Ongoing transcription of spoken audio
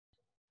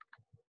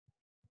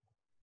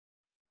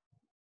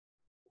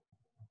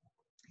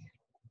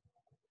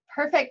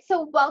Perfect.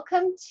 So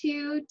welcome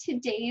to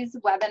today's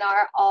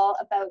webinar all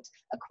about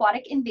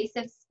aquatic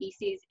invasive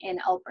species in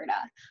Alberta.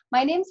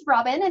 My name's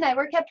Robin and I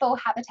work at Bow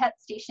Habitat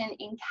Station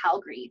in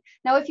Calgary.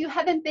 Now, if you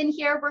haven't been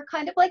here, we're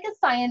kind of like a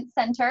science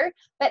center,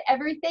 but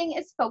everything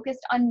is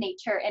focused on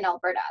nature in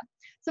Alberta.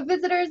 So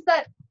visitors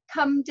that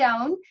come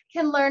down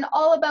can learn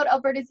all about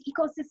Alberta's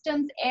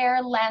ecosystems,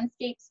 air,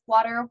 landscapes,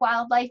 water,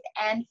 wildlife,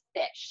 and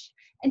fish.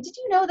 And did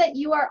you know that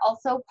you are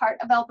also part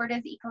of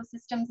Alberta's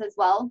ecosystems as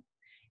well?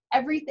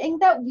 Everything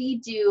that we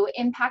do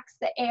impacts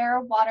the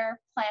air, water,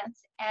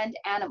 plants, and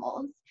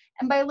animals.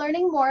 And by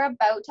learning more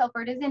about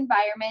Alberta's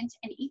environment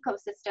and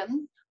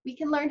ecosystems, we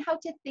can learn how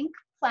to think,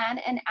 plan,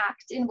 and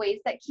act in ways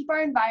that keep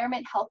our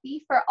environment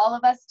healthy for all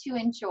of us to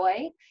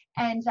enjoy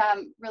and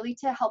really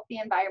to help the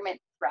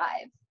environment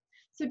thrive.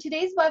 So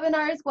today's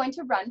webinar is going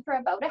to run for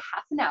about a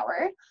half an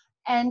hour.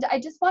 And I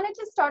just wanted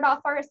to start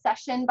off our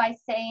session by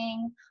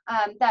saying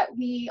that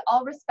we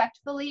all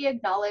respectfully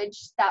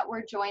acknowledge that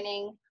we're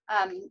joining,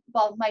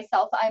 well,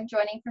 myself, I'm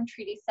joining from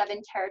Treaty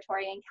 7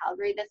 territory in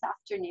Calgary this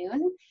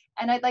afternoon.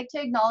 And I'd like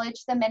to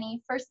acknowledge the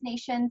many First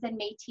Nations and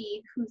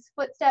Métis whose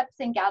footsteps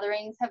and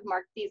gatherings have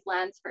marked these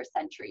lands for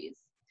centuries.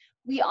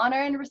 We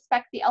honor and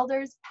respect the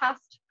elders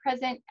past,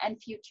 present,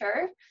 and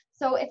future.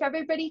 So if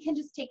everybody can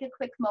just take a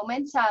quick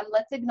moment,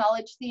 let's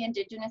acknowledge the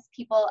Indigenous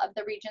people of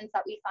the regions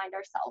that we find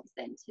ourselves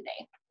in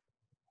today.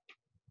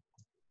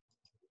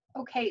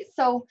 Okay,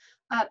 so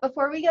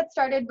before we get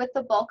started with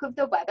the bulk of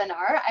the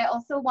webinar, I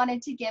also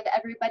wanted to give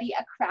everybody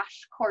a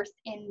crash course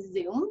in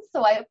Zoom.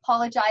 So I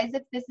apologize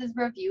if this is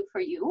review for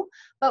you,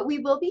 but we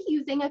will be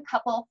using a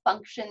couple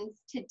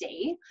functions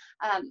today.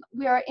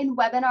 We are in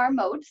webinar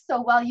mode, so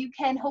while you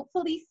can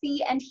hopefully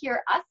see and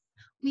hear us,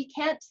 we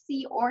can't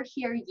see or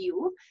hear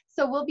you.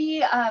 So we'll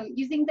be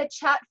using the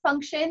chat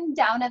function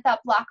down at that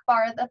black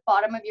bar at the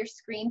bottom of your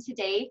screen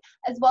today,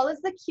 as well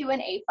as the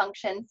Q&A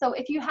function. So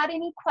if you had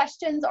any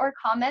questions or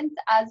comments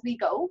as we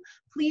go,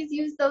 please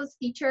use those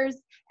features,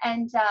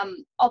 and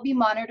I'll be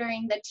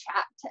monitoring the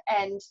chat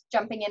and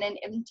jumping in and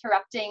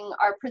interrupting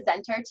our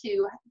presenter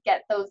to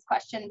get those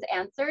questions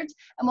answered.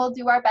 And we'll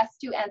do our best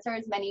to answer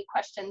as many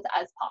questions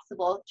as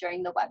possible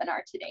during the webinar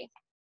today.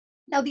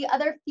 Now, the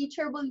other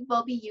feature we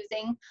will be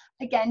using,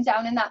 again,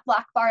 down in that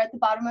black bar at the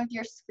bottom of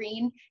your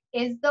screen,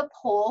 is the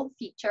poll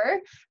feature.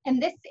 And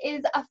this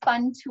is a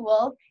fun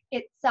tool.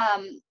 It's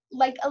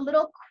like a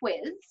little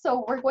quiz.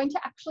 So we're going to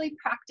actually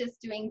practice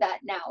doing that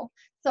now.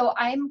 So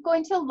I'm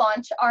going to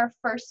launch our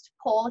first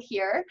poll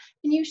here.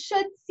 And you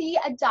should see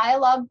a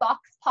dialog box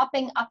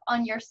popping up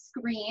on your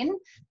screen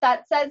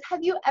that says,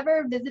 have you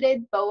ever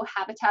visited Bow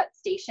Habitat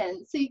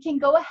Station? So you can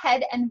go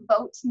ahead and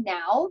vote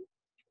now.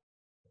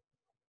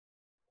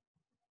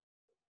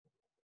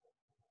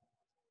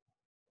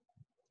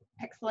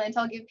 Excellent.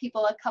 I'll give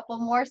people a couple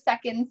more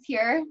seconds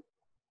here.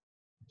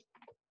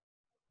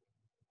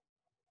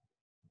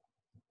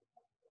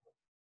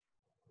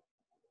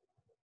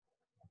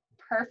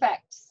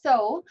 Perfect.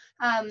 So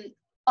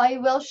I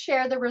will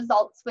share the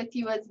results with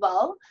you as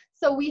well.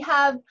 So we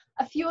have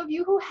a few of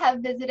you who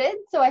have visited,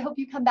 so I hope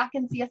you come back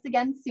and see us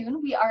again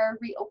soon. We are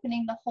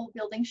reopening the whole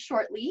building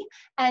shortly,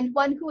 and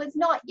one who has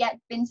not yet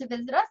been to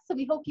visit us, so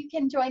we hope you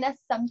can join us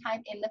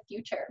sometime in the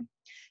future.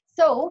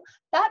 So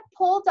that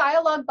poll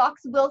dialog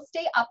box will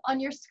stay up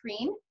on your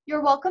screen.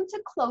 You're welcome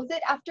to close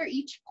it after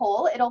each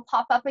poll. It'll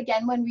pop up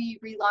again when we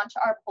relaunch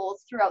our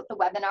polls throughout the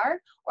webinar.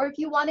 Or if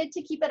you wanted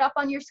to keep it up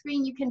on your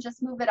screen, you can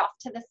just move it off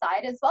to the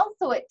side as well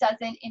so it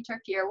doesn't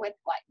interfere with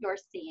what you're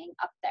seeing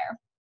up there.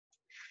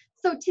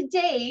 So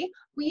today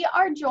we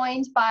are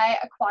joined by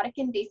aquatic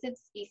invasive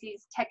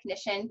species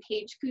technician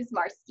Paige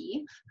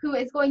Kuczmarski, who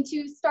is going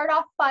to start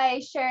off by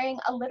sharing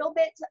a little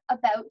bit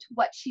about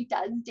what she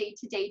does day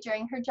to day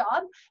during her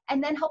job,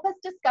 and then help us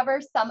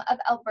discover some of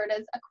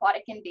Alberta's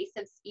aquatic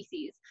invasive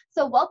species.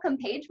 So welcome,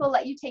 Paige. We'll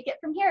let you take it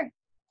from here.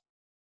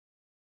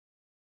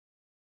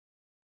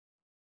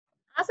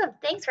 Awesome.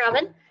 Thanks,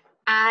 Robin.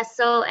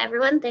 So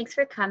everyone, thanks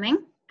for coming.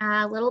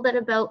 A little bit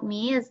about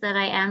me is that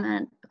I am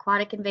an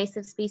aquatic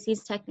invasive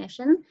species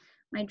technician.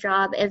 My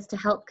job is to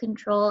help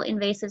control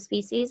invasive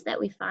species that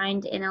we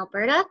find in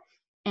Alberta,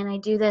 and I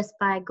do this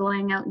by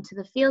going out into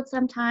the field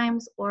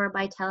sometimes, or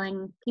by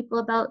telling people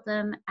about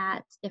them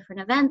at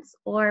different events,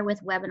 or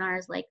with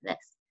webinars like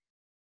this.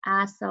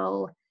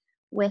 So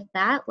with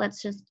that, let's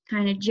just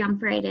kind of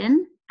jump right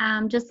in.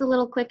 Just a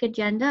little quick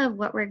agenda of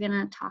what we're going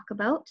to talk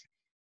about.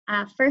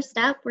 First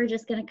up, we're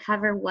just going to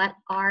cover what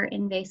are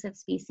invasive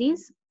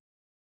species.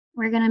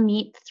 We're going to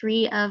meet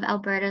 3 of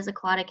Alberta's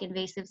aquatic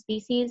invasive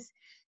species,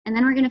 and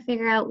then we're going to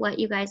figure out what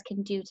you guys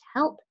can do to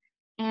help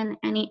and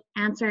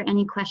answer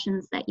any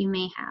questions that you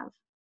may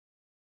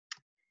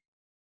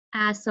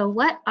have. So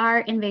what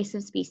are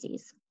invasive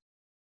species?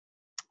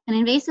 An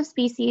invasive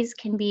species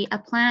can be a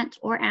plant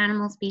or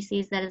animal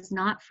species that is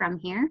not from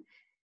here,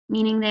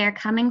 meaning they are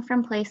coming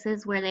from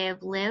places where they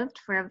have lived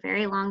for a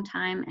very long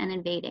time and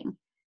invading.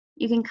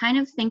 You can kind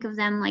of think of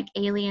them like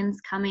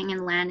aliens coming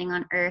and landing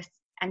on Earth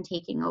and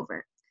taking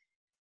over.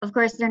 Of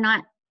course, they're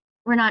not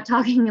we're not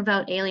talking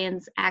about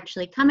aliens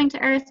actually coming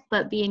to Earth,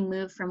 but being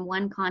moved from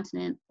one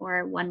continent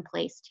or one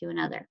place to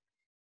another.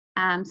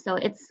 So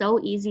it's so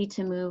easy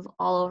to move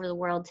all over the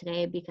world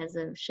today because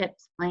of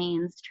ships,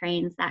 planes,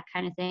 trains, that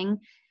kind of thing.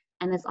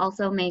 And this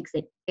also makes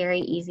it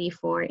very easy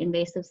for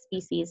invasive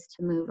species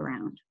to move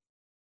around.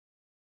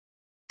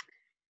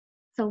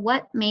 So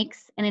what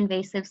makes an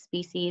invasive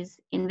species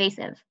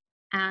invasive?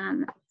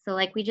 So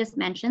like we just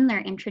mentioned, they're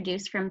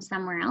introduced from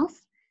somewhere else.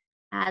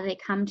 They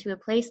come to a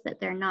place that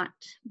they're not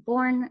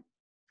born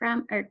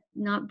from or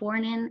not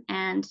born in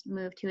and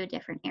move to a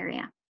different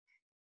area.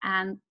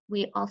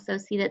 We also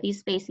see that these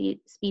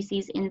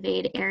species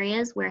invade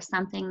areas where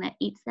something that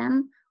eats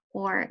them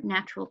or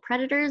natural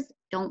predators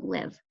don't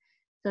live.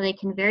 So they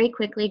can very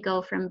quickly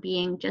go from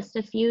being just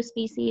a few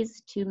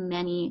species to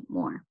many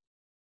more.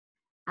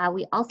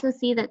 We also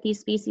see that these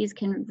species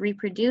can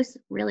reproduce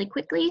really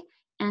quickly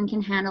and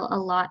can handle a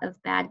lot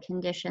of bad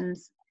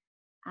conditions,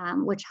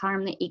 which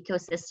harm the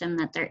ecosystem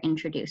that they're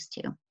introduced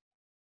to.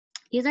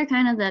 These are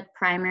kind of the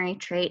primary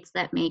traits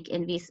that make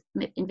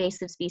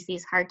invasive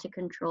species hard to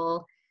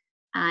control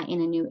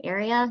in a new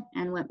area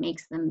and what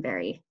makes them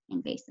very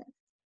invasive.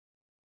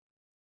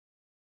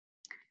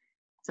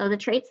 So the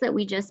traits that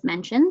we just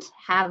mentioned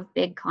have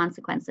big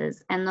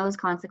consequences, and those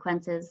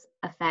consequences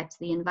affect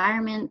the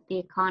environment, the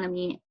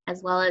economy,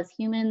 as well as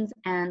humans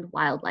and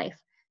wildlife.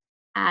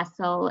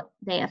 So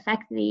they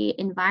affect the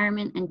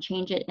environment and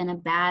change it in a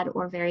bad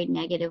or very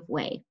negative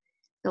way.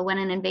 So when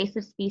an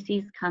invasive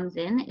species comes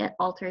in, it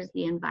alters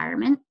the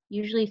environment,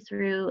 usually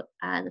through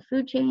the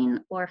food chain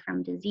or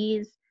from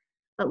disease.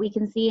 But we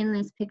can see in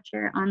this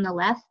picture on the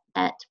left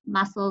that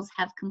mussels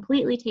have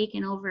completely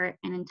taken over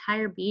an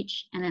entire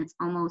beach and it's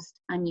almost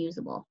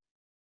unusable.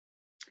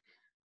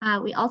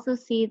 We also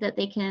see that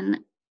they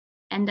can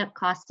end up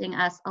costing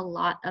us a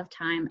lot of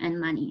time and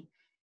money.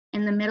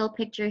 In the middle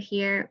picture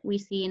here, we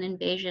see an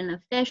invasion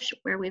of fish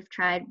where we've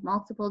tried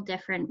multiple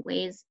different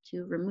ways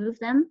to remove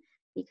them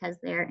because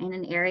they're in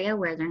an area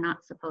where they're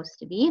not supposed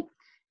to be.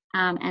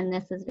 And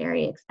this is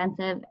very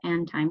expensive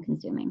and time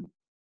consuming.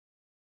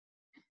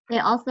 They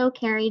also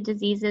carry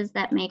diseases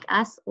that make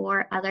us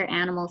or other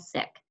animals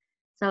sick.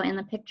 So in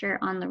the picture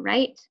on the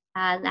right,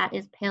 that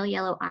is pale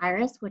yellow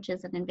iris, which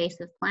is an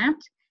invasive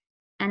plant.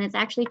 And it's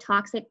actually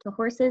toxic to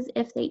horses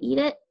if they eat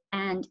it.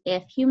 And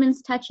if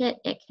humans touch it,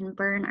 it can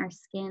burn our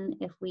skin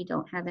if we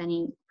don't have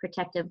any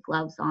protective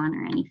gloves on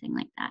or anything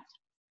like that.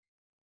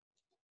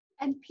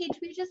 And Paige,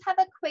 we just have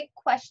a quick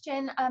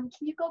question. Can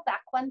you go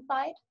back one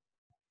slide?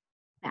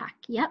 Back,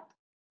 yep.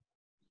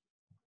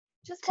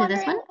 Just to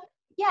this one?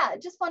 Yeah,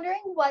 just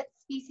wondering what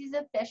species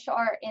of fish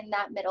are in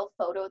that middle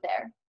photo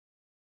there.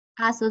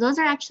 So those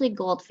are actually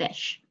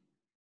goldfish.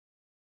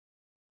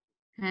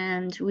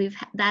 And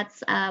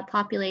that's a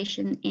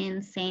population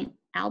in St.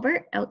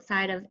 Albert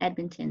outside of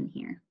Edmonton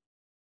here.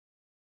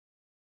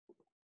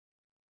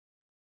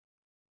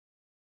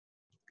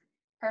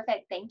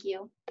 Perfect, thank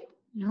you.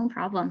 No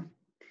problem.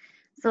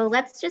 So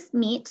let's just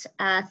meet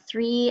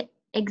 3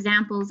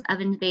 examples of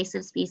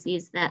invasive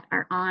species that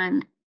are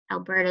on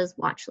Alberta's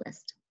watch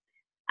list.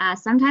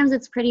 Sometimes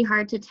it's pretty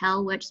hard to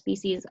tell which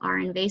species are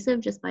invasive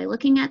just by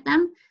looking at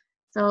them.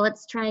 So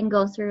let's try and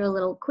go through a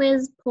little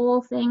quiz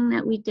poll thing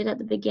that we did at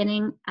the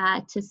beginning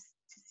to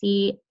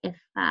see if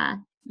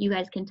you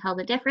guys can tell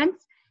the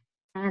difference.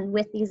 And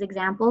with these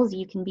examples,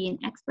 you can be an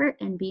expert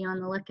and be on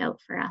the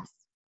lookout for us.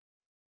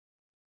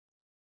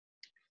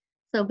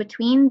 So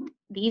between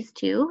these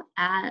two,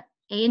 A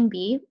and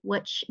B,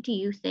 which do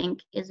you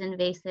think is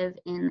invasive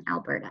in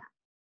Alberta?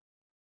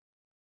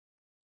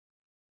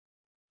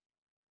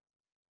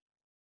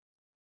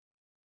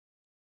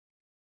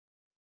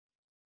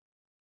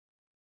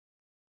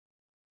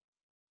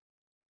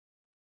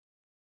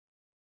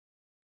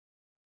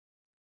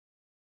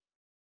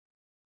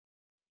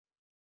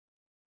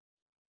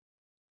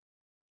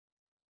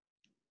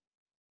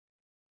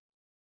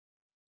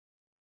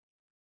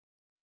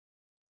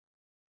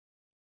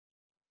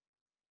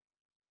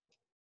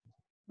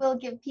 We'll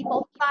give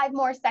people 5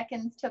 more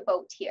seconds to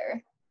vote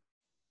here.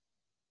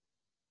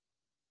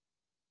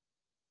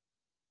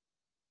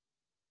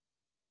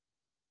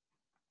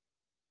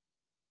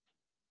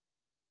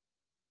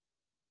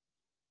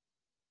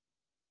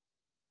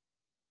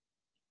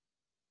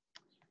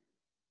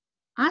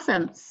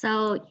 Awesome.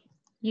 So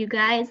you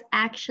guys,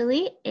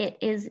 actually, it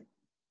is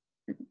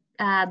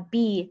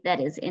B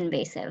that is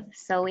invasive.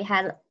 So we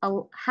had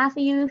half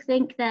of you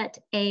think that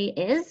A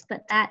is,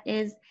 but that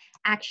is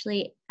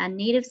actually a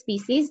native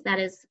species. That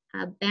is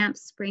Banff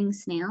spring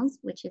snails,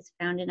 which is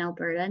found in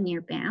Alberta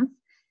near Banff.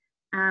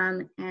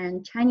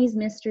 And Chinese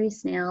mystery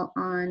snail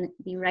on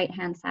the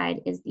right-hand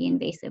side is the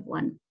invasive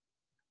one.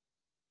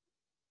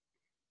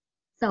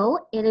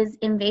 So it is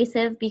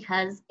invasive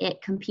because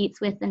it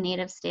competes with the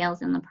native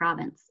snails in the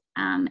province.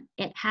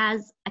 It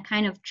has a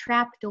kind of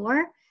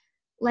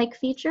trapdoor-like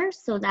feature,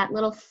 so that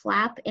little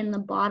flap in the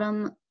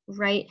bottom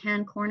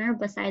right-hand corner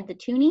beside the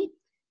toonie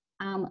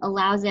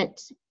allows it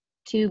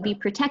to be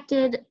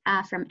protected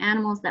from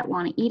animals that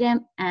want to eat it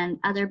and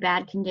other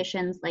bad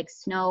conditions like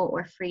snow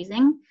or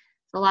freezing.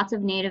 So lots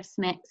of native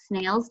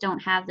snails don't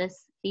have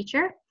this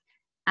feature.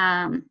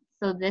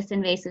 So this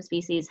invasive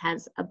species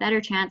has a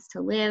better chance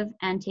to live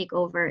and take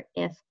over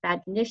if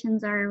bad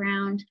conditions are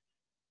around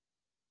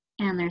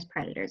and there's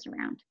predators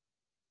around.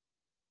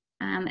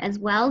 As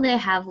well, they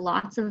have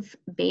lots of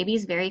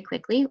babies very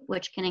quickly,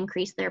 which can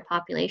increase their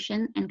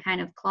population and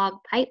kind of clog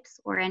pipes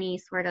or any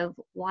sort of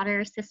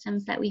water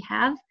systems that we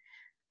have.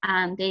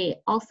 They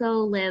also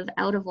live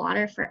out of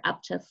water for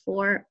up to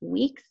 4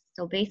 weeks,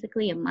 so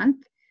basically a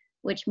month,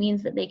 which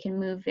means that they can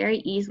move very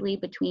easily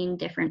between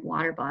different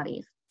water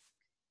bodies.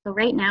 So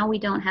right now we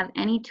don't have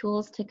any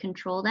tools to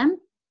control them.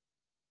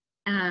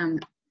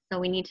 So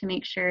we need to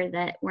make sure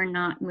that we're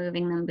not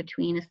moving them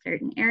between a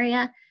certain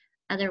area,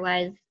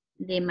 otherwise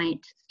they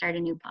might start a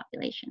new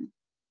population.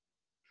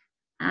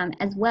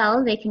 As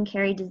well, they can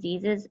carry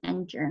diseases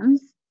and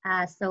germs.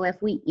 So if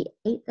we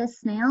ate this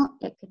snail,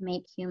 it could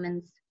make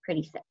humans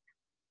pretty sick.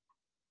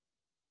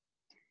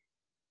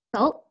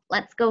 So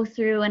let's go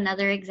through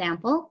another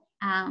example.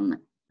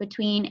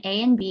 Between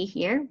A and B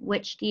here,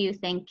 which do you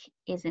think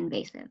is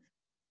invasive?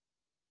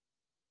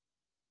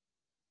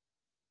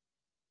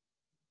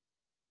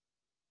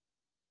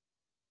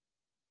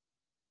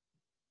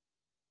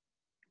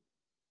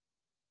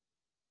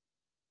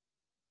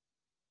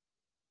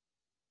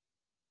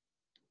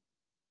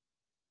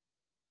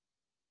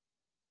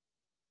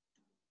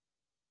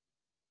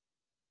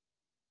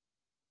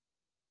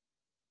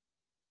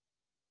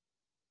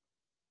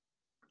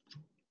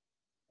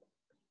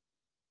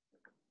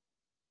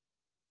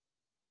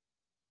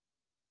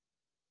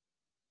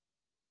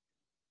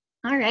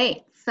 All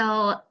right,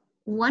 so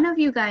one of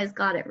you guys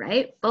got it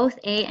right. Both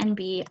A and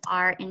B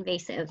are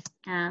invasive.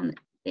 On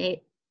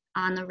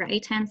the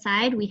right-hand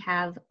side, we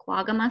have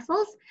quagga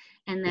mussels,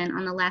 and then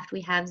on the left,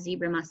 we have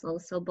zebra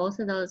mussels. So both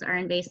of those are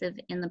invasive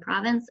in the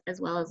province as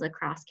well as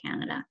across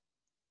Canada.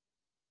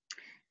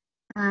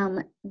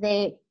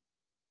 They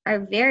are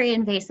very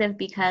invasive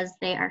because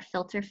they are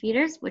filter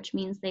feeders, which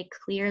means they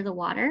clear the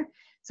water.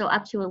 So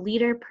up to 1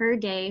 liter per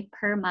day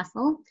per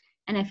mussel.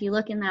 And if you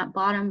look in that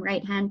bottom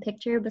right-hand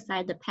picture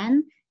beside the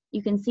pen,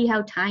 you can see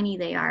how tiny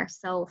they are.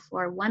 So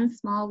for one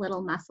small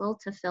little mussel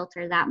to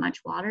filter that much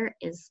water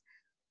is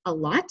a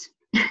lot.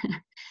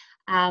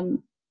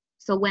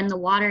 So when the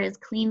water is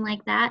clean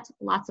like that,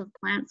 lots of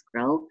plants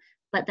grow,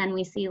 but then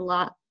we see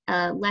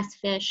less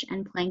fish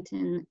and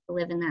plankton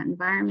live in that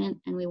environment,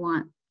 and we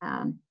want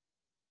an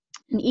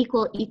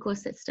equal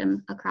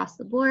ecosystem across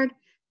the board,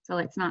 so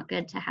it's not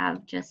good to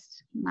have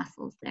just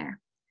mussels there.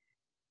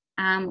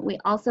 We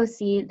also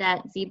see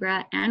that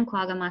zebra and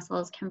quagga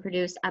mussels can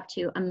produce up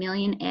to 1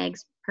 million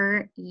eggs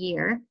per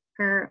year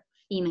per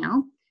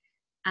female.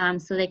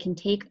 So they can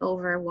take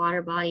over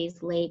water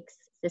bodies, lakes,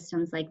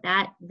 systems like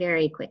that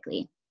very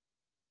quickly.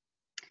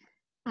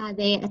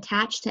 They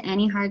attach to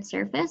any hard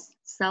surface.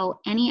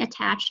 So any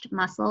attached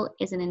mussel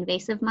is an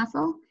invasive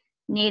mussel.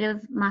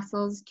 Native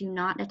mussels do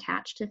not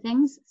attach to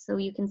things. So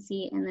you can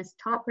see in this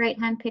top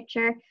right-hand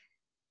picture,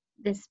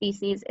 this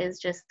species is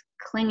just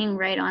clinging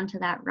right onto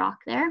that rock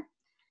there.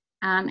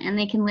 And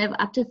they can live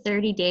up to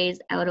 30 days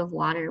out of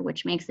water,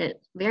 which makes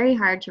it very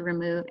hard to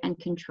remove and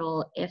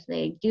control if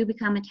they do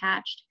become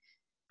attached.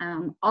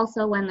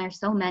 Also, when there's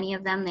so many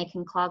of them, they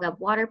can clog up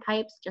water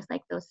pipes, just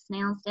like those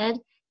snails did,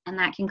 and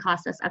that can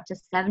cost us up to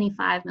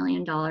 $75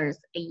 million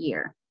a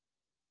year.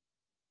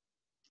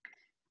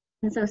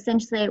 And so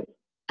since they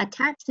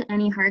attach to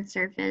any hard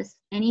surface,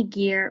 any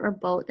gear or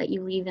boat that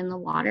you leave in the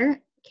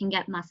water can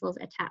get mussels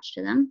attached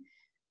to them.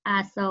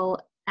 So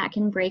that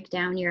can break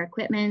down your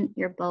equipment,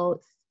 your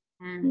boats,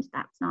 and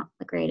that's not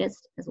the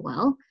greatest as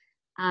well.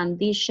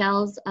 These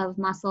shells of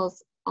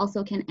mussels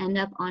also can end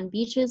up on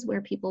beaches where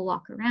people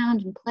walk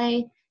around and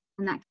play,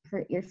 and that can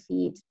hurt your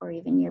feet or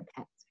even your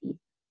pet's feet.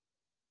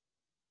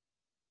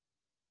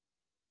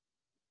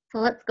 So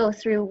let's go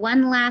through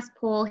one last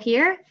poll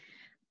here.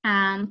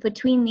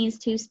 Between these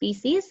two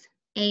species,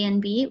 A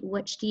and B,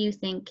 which do you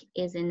think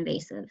is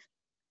invasive?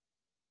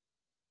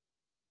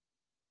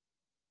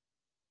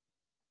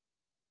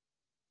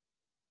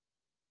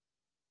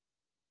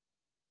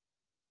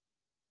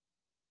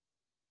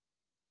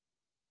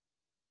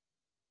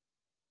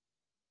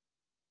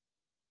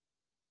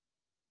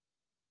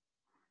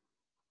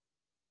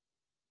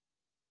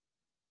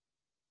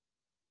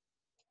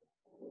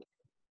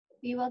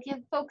 We will give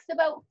folks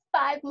about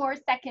 5 more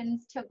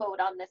seconds to vote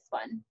on this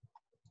one.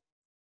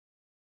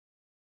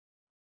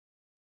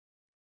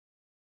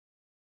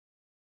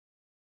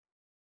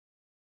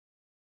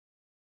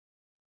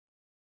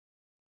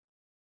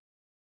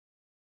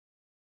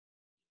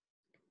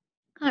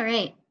 All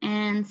right,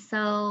 and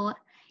so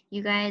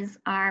you guys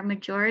are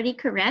majority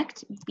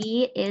correct.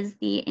 B is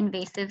the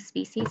invasive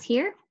species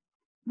here.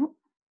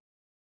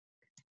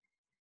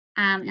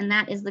 And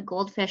that is the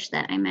goldfish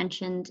that I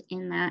mentioned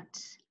in that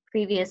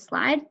previous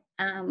slide.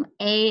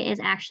 A is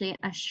actually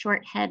a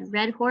short-head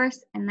red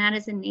horse, and that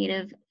is a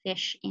native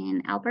fish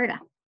in Alberta.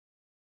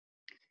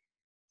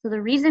 So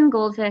the reason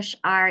goldfish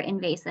are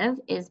invasive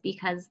is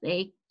because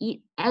they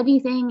eat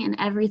anything and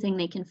everything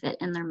they can fit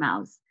in their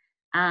mouths.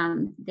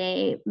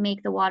 They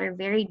make the water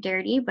very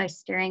dirty by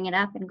stirring it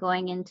up and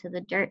going into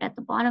the dirt at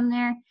the bottom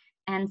there.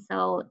 And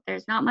so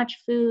there's not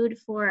much food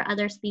for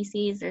other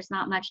species. There's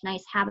not much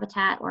nice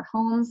habitat or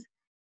homes.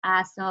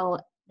 So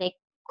they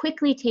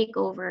quickly take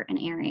over an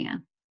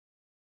area.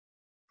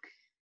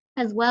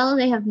 As well,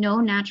 they have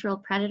no natural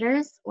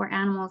predators or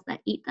animals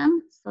that eat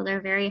them. So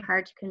they're very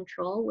hard to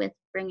control with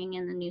bringing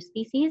in the new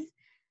species.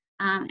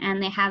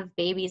 And they have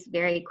babies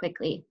very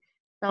quickly.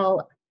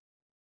 So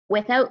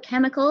without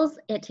chemicals,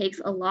 it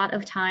takes a lot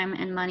of time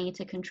and money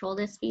to control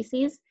this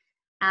species.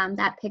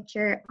 That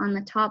picture on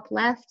the top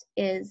left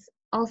is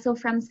also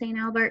from St.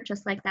 Albert,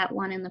 just like that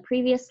one in the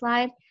previous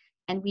slide.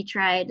 And we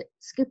tried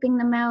scooping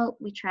them out,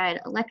 we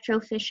tried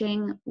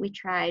electrofishing, we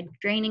tried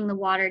draining the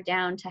water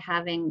down to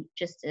having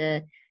just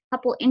a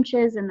couple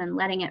inches and then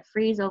letting it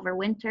freeze over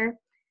winter,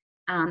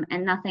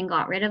 and nothing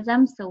got rid of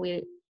them. So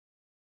we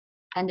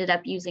ended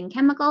up using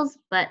chemicals,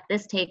 but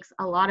this takes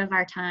a lot of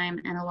our time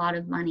and a lot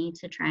of money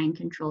to try and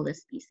control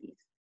this species.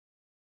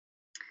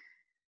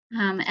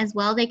 As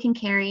well, they can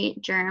carry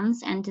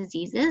germs and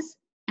diseases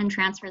and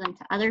transfer them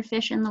to other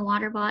fish in the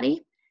water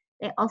body.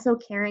 They also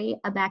carry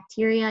a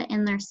bacteria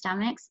in their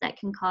stomachs that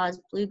can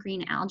cause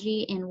blue-green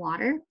algae in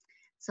water.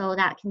 So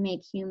that can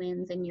make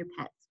humans and your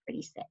pets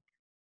pretty sick.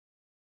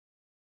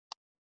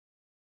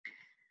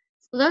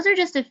 So those are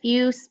just a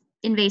few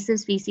invasive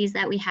species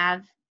that we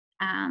have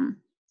on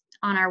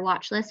our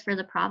watch list for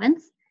the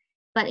province,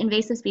 but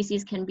invasive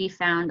species can be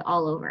found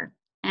all over.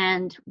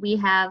 And we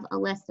have a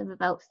list of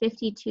about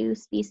 52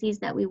 species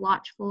that we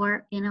watch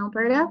for in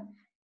Alberta,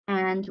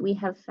 and we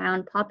have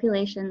found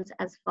populations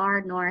as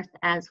far north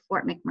as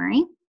Fort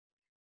McMurray.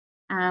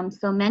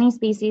 So many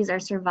species are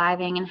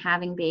surviving and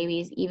having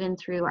babies even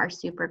through our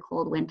super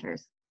cold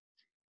winters.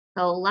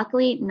 So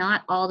luckily,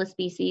 not all the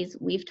species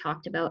we've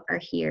talked about are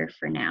here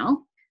for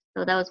now.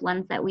 So those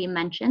ones that we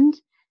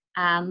mentioned,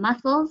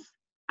 mussels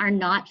are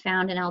not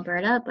found in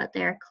Alberta, but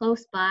they're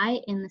close by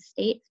in the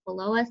states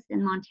below us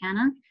in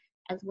Montana,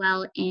 as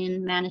well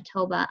in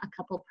Manitoba, a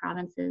couple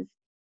provinces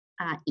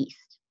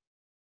east.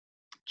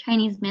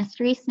 Chinese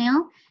mystery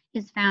snail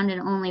is found in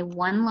only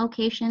one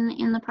location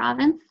in the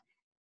province,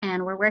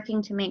 and we're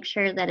working to make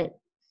sure that it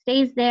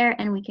stays there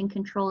and we can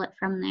control it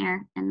from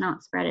there and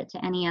not spread it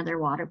to any other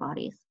water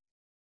bodies.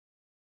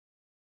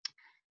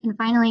 And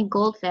finally,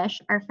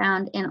 goldfish are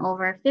found in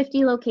over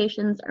 50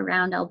 locations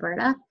around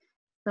Alberta.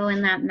 So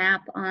in that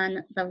map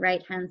on the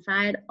right-hand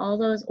side, all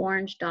those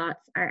orange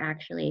dots are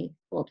actually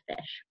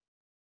goldfish.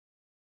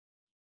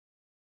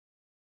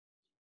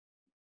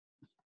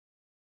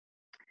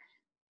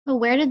 So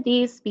where did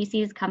these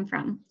species come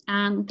from?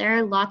 There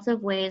are lots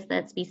of ways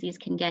that species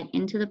can get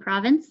into the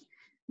province.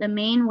 The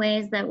main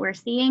ways that we're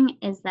seeing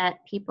is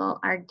that people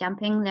are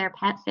dumping their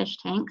pet fish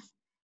tanks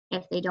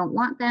if they don't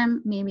want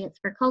them. Maybe it's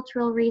for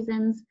cultural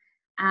reasons,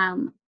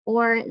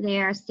 or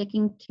they are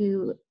sticking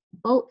to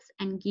boats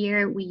and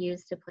gear we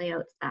use to play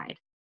outside.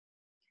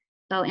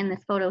 So in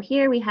this photo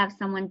here, we have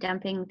someone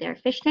dumping their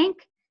fish tank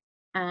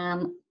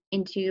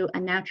into a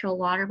natural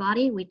water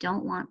body. We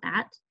don't want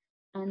that.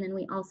 And then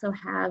we also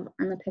have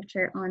on the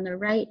picture on the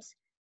right,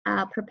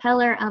 a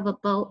propeller of a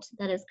boat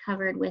that is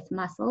covered with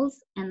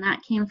mussels, and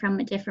that came from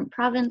a different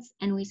province,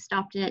 and we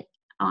stopped it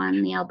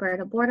on the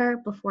Alberta border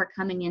before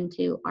coming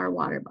into our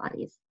water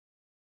bodies.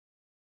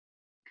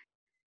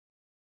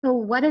 So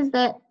what is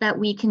it that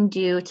we can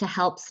do to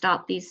help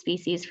stop these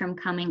species from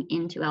coming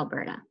into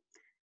Alberta?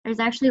 There's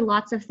actually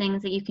lots of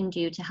things that you can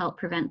do to help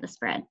prevent the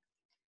spread.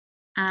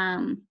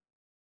 One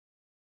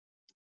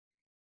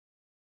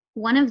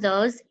of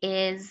those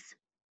is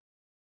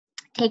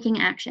taking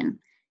action,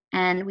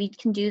 and we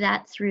can do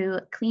that through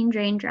clean,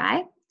 drain,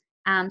 dry.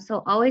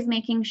 So always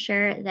making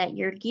sure that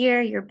your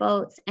gear, your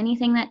boats,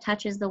 anything that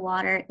touches the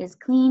water is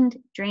cleaned,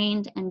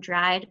 drained, and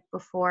dried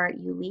before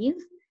you leave.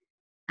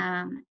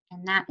 And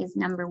that is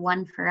number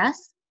one for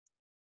us.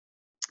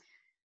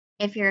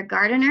 If you're a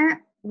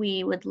gardener,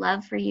 we would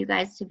love for you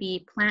guys to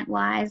be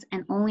plant-wise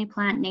and only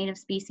plant native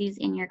species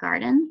in your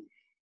garden.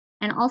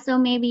 And also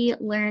maybe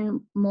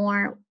learn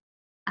more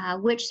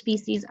which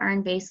species are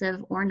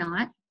invasive or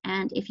not.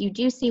 And if you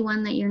do see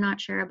one that you're not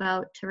sure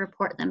about, to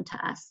report them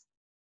to us,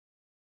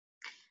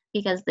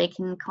 because they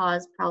can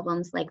cause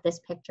problems like this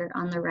picture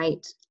on the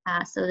right.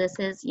 So this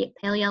is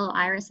pale yellow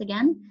iris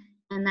again,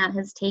 and that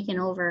has taken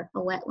over a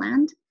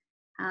wetland.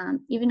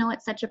 Even though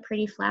it's such a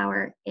pretty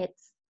flower,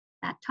 it's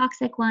that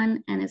toxic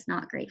one and is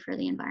not great for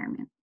the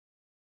environment.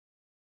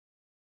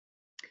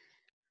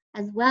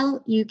 As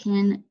well, you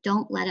can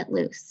don't let it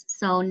loose.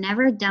 So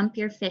never dump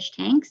your fish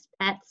tanks,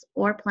 pets,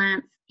 or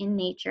plants in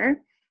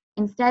nature.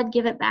 Instead,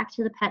 give it back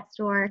to the pet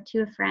store,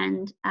 to a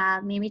friend,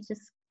 maybe to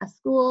a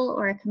school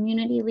or a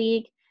community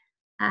league,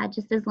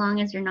 just as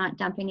long as you're not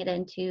dumping it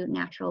into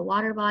natural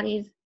water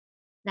bodies.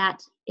 That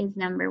is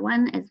number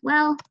one as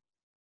well.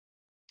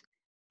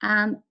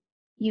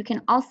 You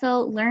can also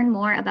learn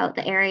more about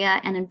the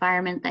area and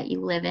environment that you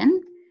live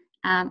in,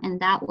 and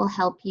that will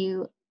help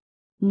you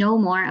know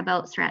more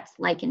about threats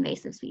like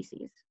invasive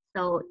species.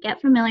 So get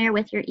familiar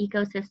with your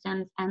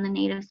ecosystems and the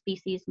native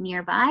species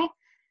nearby.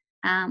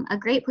 A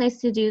great place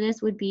to do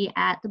this would be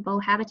at the Bow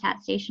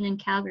Habitat Station in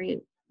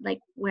Calgary, like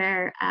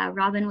where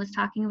Robin was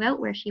talking about,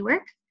 where she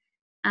works.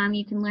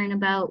 You can learn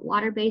about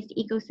water-based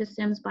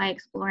ecosystems by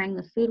exploring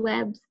the food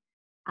webs,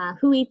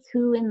 who eats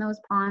who in those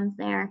ponds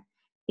there.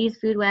 These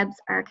food webs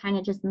are kind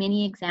of just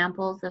mini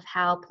examples of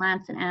how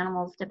plants and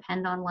animals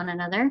depend on one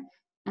another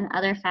and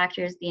other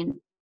factors in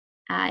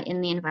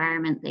the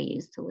environment they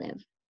use to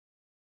live.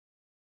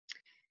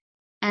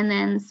 And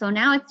then, so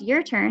now it's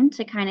your turn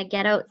to kind of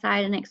get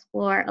outside and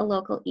explore a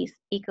local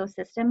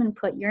ecosystem and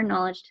put your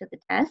knowledge to the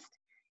test.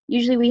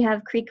 Usually we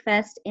have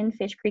Creekfest in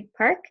Fish Creek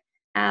Park,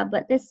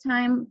 but this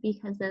time,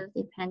 because of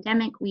the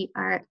pandemic, we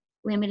are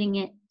limiting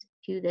it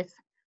to this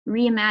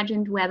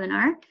reimagined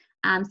webinar.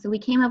 So we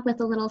came up with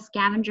a little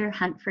scavenger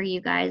hunt for you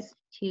guys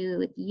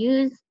to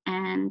use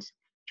and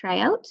try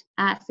out.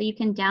 So you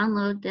can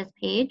download this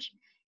page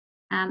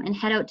and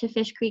head out to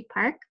Fish Creek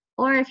Park,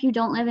 or if you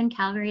don't live in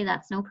Calgary,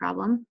 that's no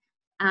problem.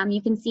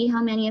 You can see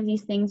how many of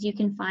these things you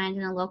can find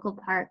in a local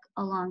park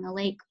along a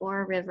lake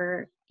or a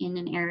river in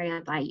an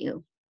area by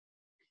you.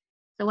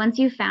 So once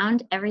you've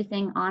found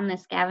everything on the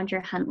scavenger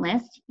hunt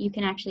list, you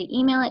can actually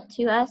email it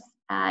to us,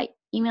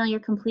 email your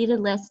completed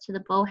list to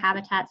the Bow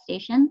Habitat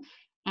Station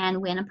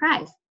and win a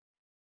prize.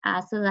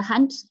 So the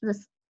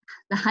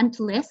hunt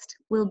list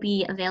will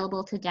be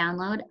available to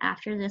download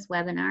after this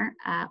webinar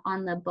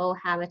on the Bow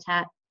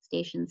Habitat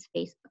Station's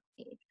Facebook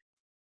page.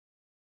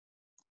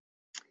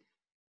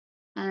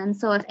 And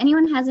so if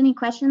anyone has any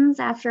questions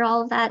after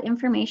all of that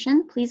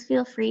information, please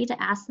feel free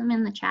to ask them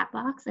in the chat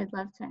box. I'd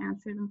love to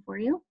answer them for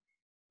you.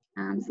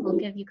 So we'll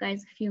give you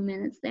guys a few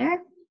minutes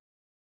there.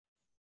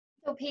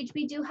 So Paige,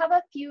 we do have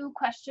a few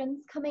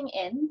questions coming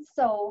in.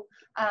 So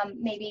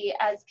maybe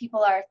as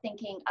people are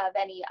thinking of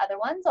any other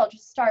ones, I'll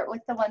just start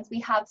with the ones we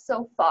have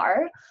so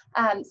far.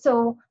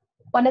 So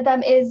one of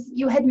them is,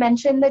 you had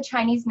mentioned the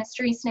Chinese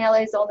mystery snail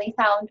is only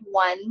found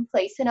one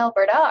place in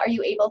Alberta. Are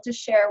you able to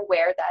share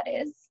where that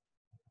is?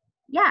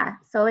 Yeah,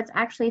 so it's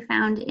actually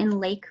found in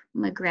Lake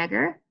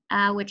McGregor,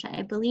 which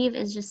I believe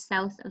is just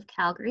south of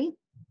Calgary.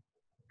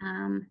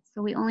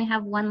 So we only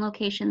have one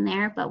location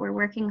there, but we're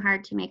working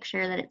hard to make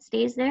sure that it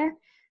stays there.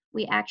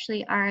 We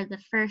actually are the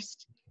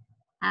first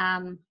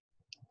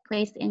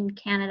place in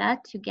Canada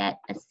to get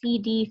a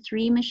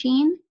CD3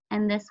 machine,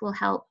 and this will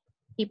help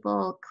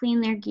people clean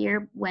their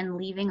gear when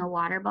leaving a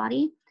water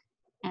body.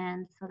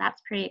 And so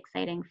that's pretty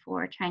exciting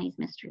for Chinese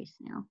mystery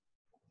snail.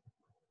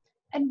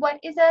 And what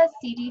is a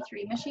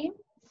CD3 machine?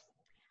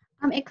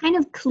 It kind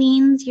of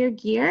cleans your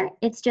gear.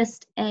 It's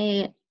just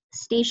a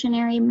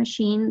stationary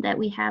machine that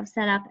we have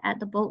set up at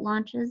the boat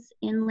launches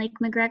in Lake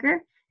McGregor,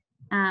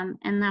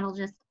 and that'll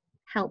just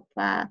help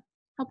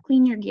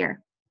clean your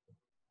gear.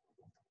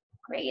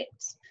 Great.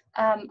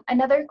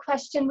 Another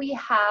question we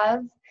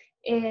have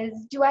is,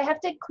 do I have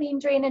to clean,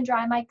 drain, and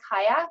dry my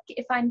kayak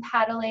if I'm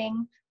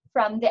paddling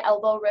from the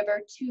Elbow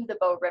River to the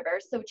Bow River?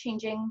 So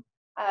changing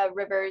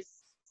rivers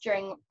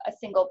during a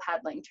single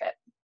paddling trip.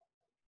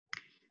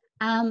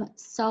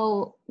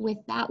 So with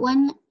that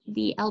one,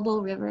 the Elbow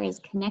River is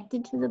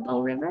connected to the Bow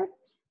River,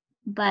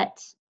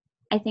 but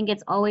I think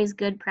it's always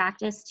good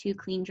practice to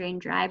clean, drain,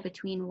 dry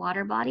between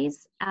water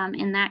bodies.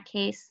 In that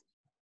case,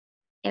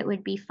 it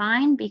would be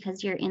fine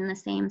because you're in the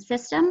same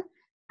system,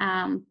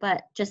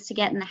 but just to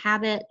get in the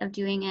habit of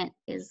doing it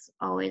is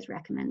always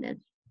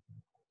recommended.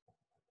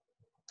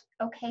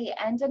 Okay,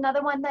 and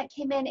another one that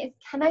came in is,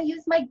 can I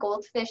use my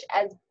goldfish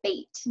as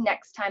bait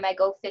next time I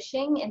go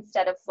fishing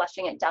instead of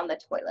flushing it down the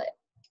toilet?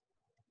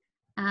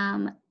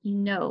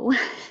 No,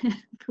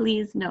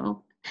 please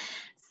no.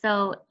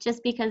 So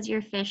just because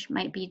your fish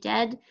might be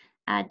dead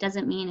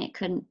doesn't mean it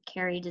couldn't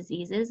carry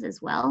diseases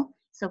as well.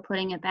 So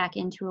putting it back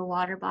into a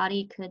water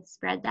body could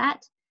spread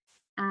that.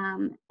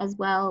 As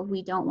well,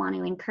 we don't want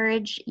to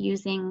encourage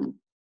using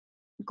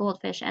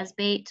goldfish as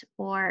bait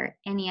or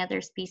any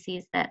other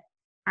species that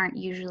aren't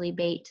usually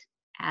bait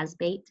as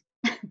bait.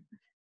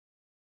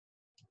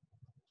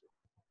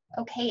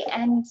 Okay,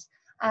 and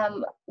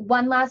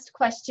one last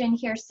question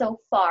here so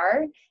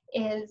far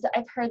is,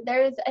 I've heard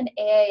there's an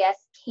AIS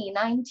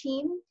canine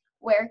team.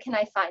 Where can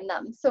I find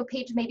them? So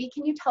Paige, maybe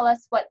can you tell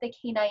us what the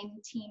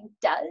canine team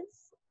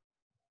does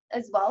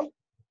as well?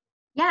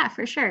 Yeah,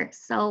 for sure.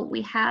 So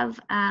we have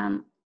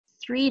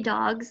 3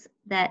 dogs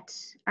that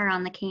are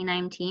on the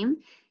canine team,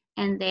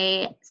 and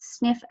they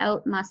sniff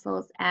out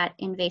mussels at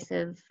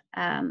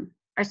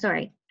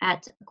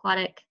at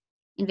aquatic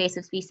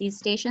invasive species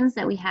stations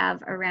that we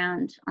have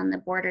around on the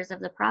borders of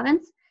the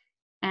province.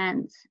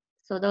 And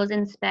so those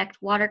inspect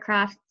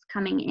watercrafts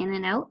coming in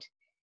and out.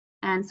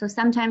 And so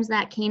sometimes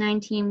that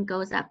canine team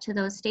goes up to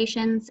those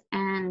stations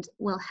and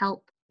will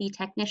help the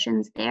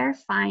technicians there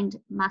find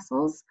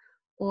mussels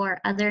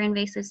or other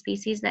invasive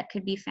species that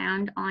could be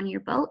found on your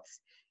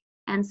boats.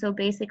 And so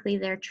basically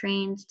they're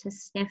trained to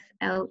sniff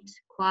out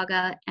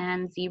quagga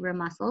and zebra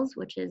mussels,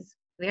 which is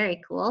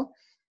very cool.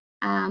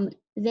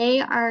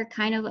 They are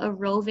kind of a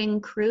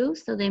roving crew,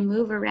 so they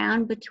move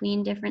around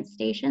between different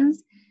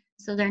stations.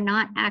 So they're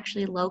not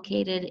actually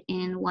located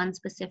in one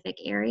specific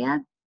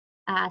area.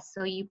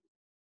 So you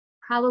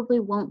probably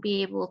won't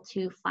be able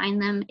to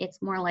find them.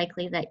 It's more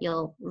likely that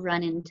you'll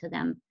run into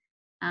them.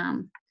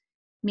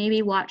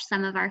 Maybe watch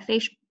some of our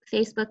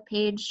Facebook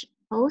page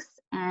posts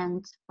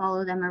and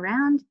follow them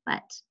around,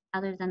 but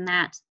other than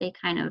that, they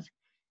kind of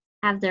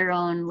have their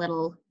own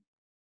little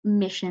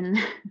mission.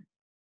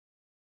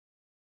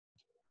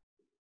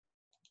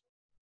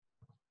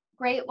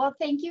 Great. Well,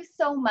 thank you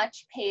so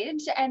much,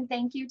 Paige, and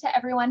thank you to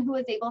everyone who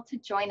was able to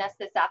join us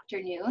this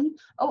afternoon.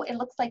 Oh, it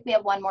looks like we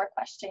have one more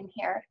question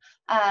here.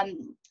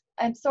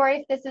 I'm sorry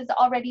if this has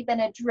already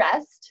been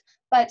addressed,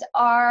 but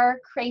are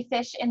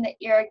crayfish in the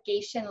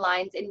irrigation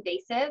lines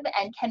invasive,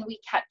 and can we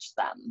catch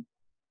them?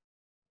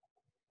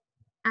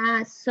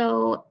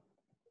 So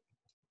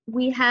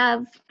we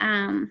have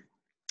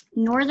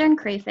northern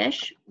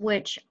crayfish,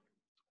 which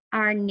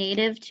are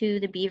native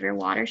to the Beaver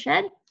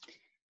watershed,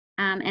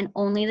 and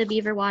only the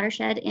Beaver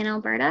watershed in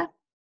Alberta.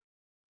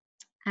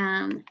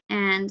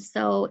 And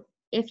so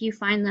if you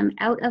find them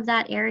out of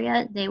that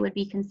area, they would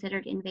be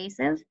considered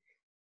invasive.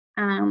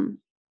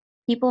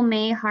 People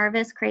may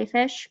harvest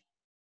crayfish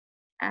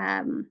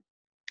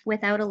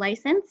without a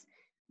license,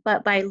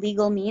 but by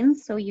legal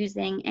means, so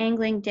using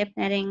angling, dip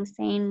netting,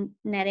 seine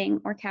netting,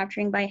 or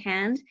capturing by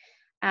hand.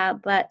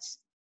 But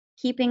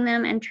keeping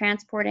them and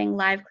transporting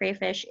live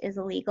crayfish is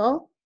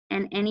illegal,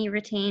 and any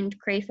retained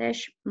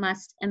crayfish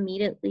must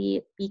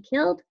immediately be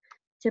killed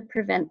to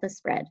prevent the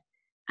spread.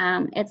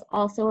 It's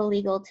also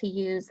illegal to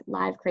use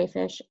live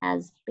crayfish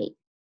as bait.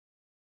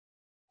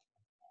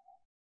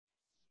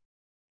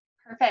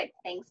 Perfect,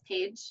 thanks,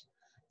 Paige.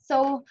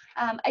 So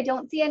I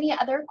don't see any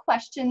other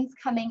questions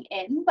coming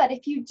in, but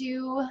if you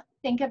do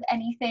think of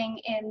anything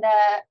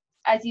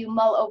as you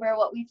mull over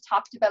what we've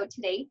talked about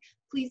today,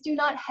 please do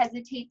not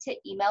hesitate to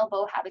email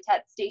Bow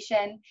Habitat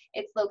Station.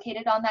 It's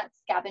located on that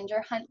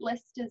scavenger hunt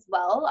list as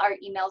well. Our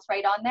email's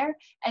right on there,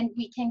 and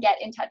we can get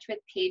in touch with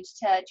Paige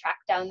to track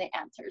down the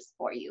answers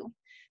for you.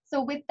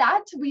 So with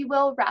that, we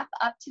will wrap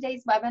up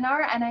today's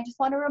webinar, and I just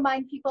want to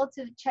remind people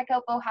to check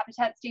out Bow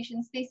Habitat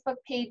Station's Facebook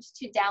page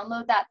to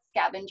download that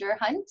scavenger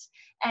hunt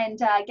and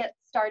get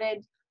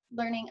started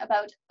learning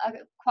about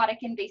aquatic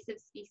invasive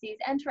species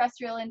and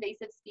terrestrial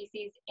invasive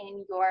species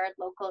in your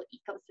local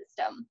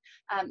ecosystem.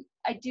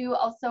 I do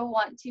also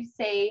want to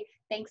say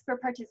thanks for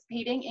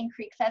participating in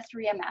Creekfest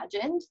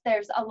Reimagined.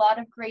 There's a lot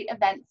of great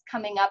events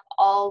coming up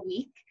all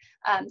week.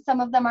 Some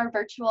of them are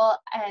virtual,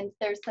 and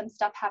there's some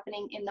stuff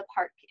happening in the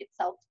park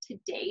itself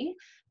today.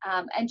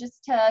 And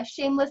just to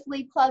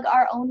shamelessly plug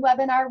our own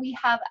webinar, we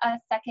have a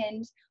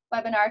second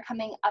webinar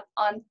coming up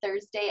on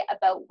Thursday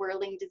about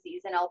whirling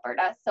disease in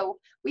Alberta. So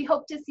we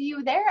hope to see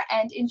you there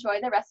and enjoy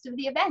the rest of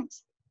the event.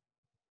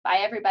 Bye,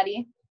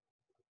 everybody.